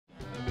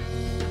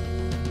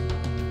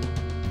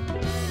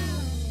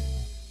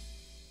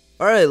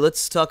Alright,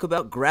 let's talk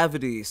about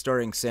Gravity,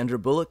 starring Sandra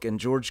Bullock and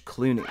George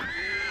Clooney.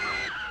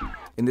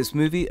 In this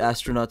movie,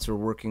 astronauts are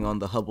working on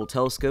the Hubble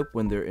telescope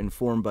when they're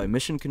informed by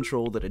mission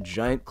control that a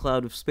giant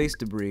cloud of space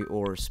debris,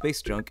 or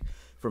space junk,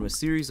 from a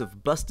series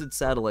of busted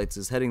satellites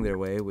is heading their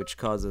way, which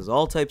causes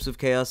all types of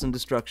chaos and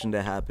destruction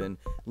to happen,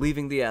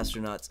 leaving the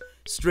astronauts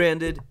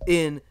stranded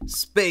in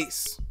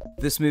space.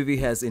 This movie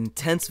has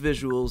intense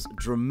visuals,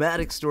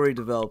 dramatic story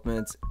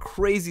developments,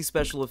 crazy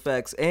special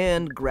effects,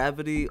 and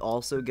Gravity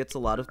also gets a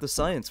lot of the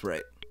science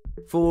right.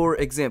 For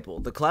example,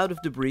 the cloud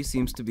of debris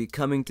seems to be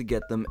coming to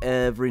get them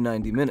every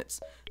 90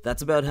 minutes.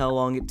 That's about how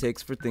long it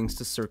takes for things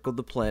to circle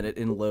the planet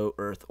in low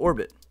Earth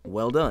orbit.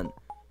 Well done.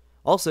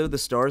 Also, the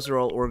stars are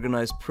all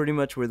organized pretty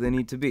much where they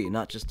need to be,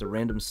 not just a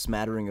random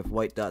smattering of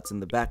white dots in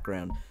the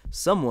background.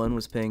 Someone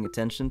was paying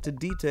attention to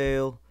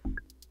detail.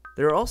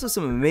 There are also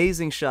some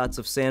amazing shots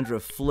of Sandra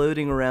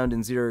floating around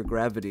in zero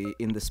gravity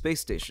in the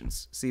space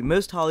stations. See,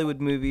 most Hollywood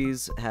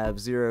movies have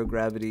zero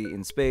gravity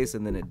in space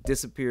and then it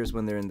disappears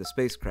when they're in the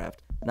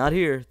spacecraft. Not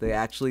here, they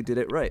actually did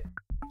it right.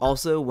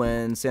 Also,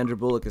 when Sandra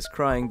Bullock is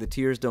crying, the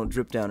tears don't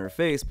drip down her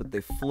face, but they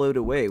float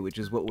away, which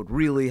is what would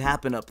really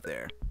happen up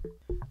there.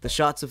 The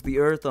shots of the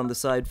Earth on the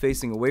side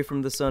facing away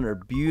from the sun are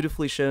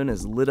beautifully shown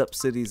as lit up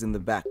cities in the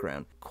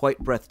background. Quite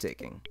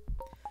breathtaking.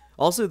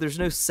 Also, there's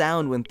no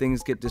sound when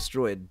things get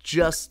destroyed,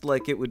 just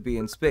like it would be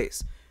in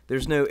space.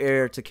 There's no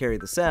air to carry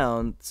the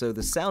sound, so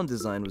the sound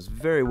design was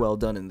very well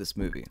done in this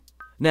movie.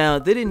 Now,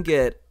 they didn't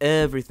get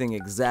everything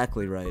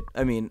exactly right.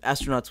 I mean,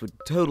 astronauts would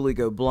totally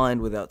go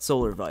blind without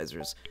solar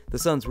visors. The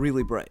sun's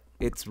really bright.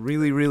 It's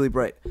really, really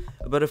bright.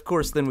 But of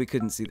course, then we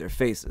couldn't see their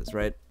faces,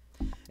 right?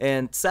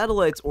 And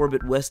satellites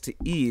orbit west to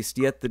east,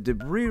 yet the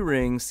debris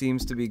ring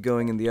seems to be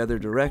going in the other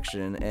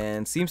direction,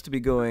 and seems to be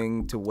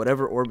going to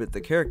whatever orbit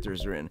the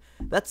characters are in.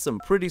 That's some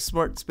pretty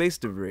smart space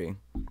debris.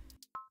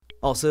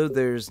 Also,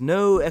 there's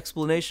no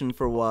explanation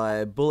for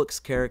why Bullock's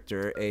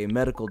character, a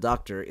medical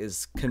doctor,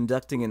 is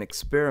conducting an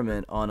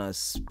experiment on a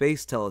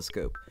space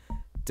telescope.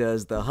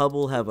 Does the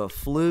Hubble have a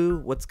flu?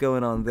 What's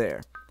going on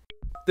there?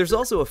 There's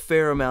also a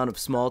fair amount of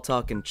small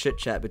talk and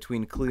chit-chat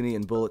between Clooney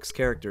and Bullock's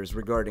characters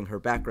regarding her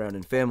background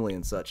and family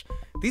and such.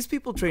 These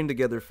people trained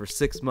together for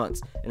 6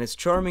 months, and as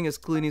charming as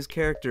Clooney's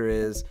character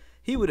is,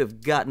 he would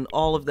have gotten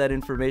all of that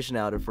information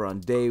out of her on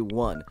day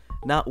one,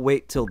 not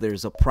wait till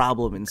there's a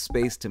problem in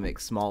space to make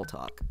small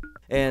talk.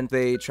 And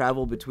they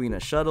travel between a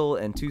shuttle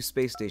and 2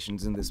 space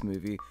stations in this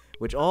movie,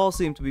 which all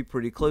seem to be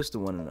pretty close to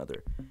one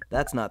another.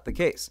 That's not the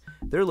case.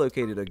 They're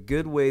located a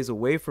good ways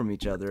away from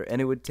each other,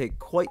 and it would take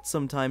quite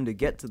some time to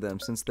get to them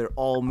since they're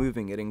all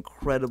moving at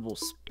incredible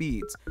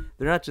speeds.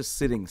 They're not just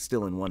sitting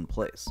still in one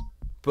place.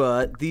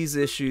 But these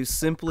issues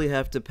simply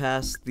have to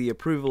pass the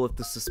approval of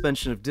the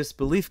Suspension of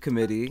Disbelief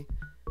Committee,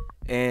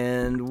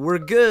 and we're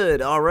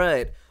good,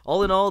 alright.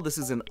 All in all, this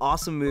is an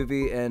awesome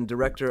movie, and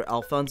director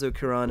Alfonso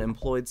Cuarón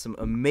employed some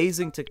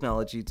amazing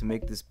technology to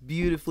make this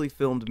beautifully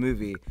filmed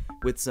movie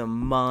with some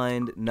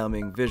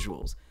mind-numbing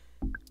visuals.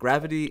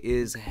 Gravity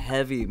is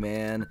heavy,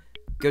 man.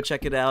 Go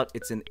check it out.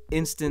 It's an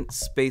instant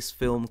space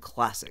film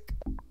classic.